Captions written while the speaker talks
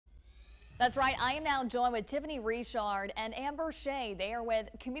That's right. I am now joined with Tiffany Richard and Amber Shea. They are with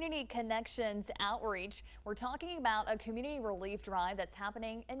Community Connections Outreach. We're talking about a community relief drive that's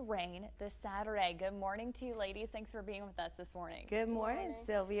happening in Rayne this Saturday. Good morning to you, ladies. Thanks for being with us this morning. Good morning,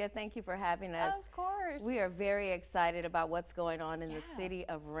 Sylvia. Thank you for having us. Of course. We are very excited about what's going on in the city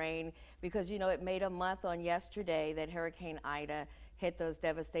of Rayne because, you know, it made a month on yesterday that Hurricane Ida hit those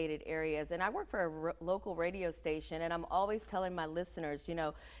devastated areas. And I work for a local radio station, and I'm always telling my listeners, you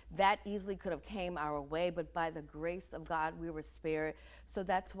know, that easily could have came our way, but by the grace of God, we were spared. So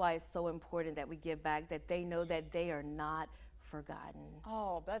that's why it's so important that we give back, that they know that they are not forgotten.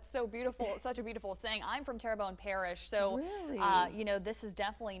 Oh, that's so beautiful. Such a beautiful saying. I'm from Terrebonne Parish, so Really? you know, this is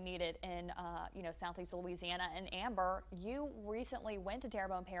definitely needed in you know, Southeast Louisiana. And Amber, you recently went to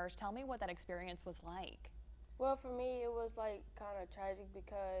Terrebonne Parish. Tell me what that experience was like. Well, for me, it was like kind of tragic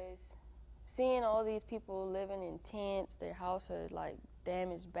because seeing all these people living in tents, their house are like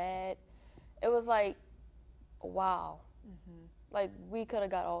damaged bad. It was like, wow, like we could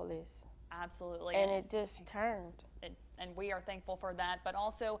have got all this. Absolutely. And it just turned. And we are thankful for that, but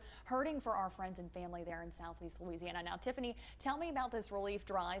also hurting for our friends and family there in Southeast Louisiana. Now, Tiffany, tell me about this relief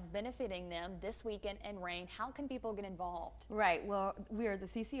drive benefiting them this weekend in Rayne. How can people get involved? Right. Well, we are the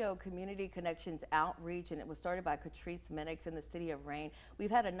CCO Community Connections Outreach, and it was started by Catrice Minix in the city of Rayne. We've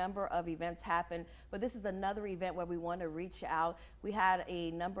had a number of events happen, but this is another event where we want to reach out. We had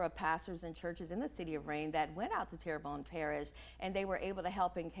a number of pastors and churches in the city of Rayne that went out to Terrebonne Parish, and they were able to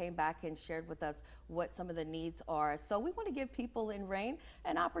help and came back and shared with us what some of the needs are. So we want to give people in Rayne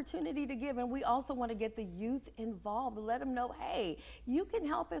an opportunity to give, and we also want to get the youth involved, let them know, hey, you can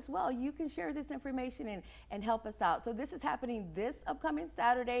help as well. You can share this information and help us out. So this is happening this upcoming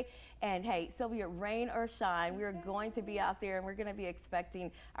Saturday, and hey, Sylvia, rain or shine, we're going to be out there, and we're going to be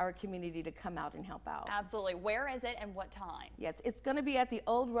expecting our community to come out and help out. Absolutely. Where is it and what time? Yes, it's going to be at the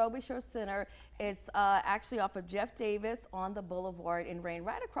old Robichaud Center. It's actually off of Jeff Davis on the Boulevard in Rayne,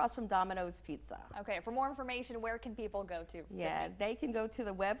 right across from Domino's Pizza. Okay, for more information, where can people go to? Yeah, they can go to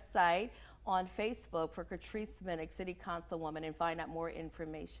the website on Facebook for Catrice Minix, City Councilwoman, and find out more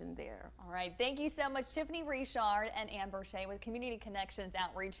information there. All right, thank you so much, Tiffany Richard and Amber Shea with Community Connections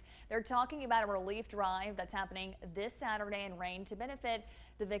Outreach. They're talking about a relief drive that's happening this Saturday in Rayne to benefit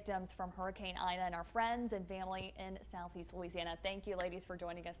the victims from Hurricane Ida and our friends and family in Southeast Louisiana. Thank you, ladies, for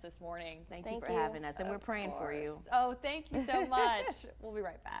joining us this morning. Thank you for having us, and we're praying for you. Oh, thank you so much. We'll be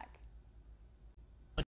right back.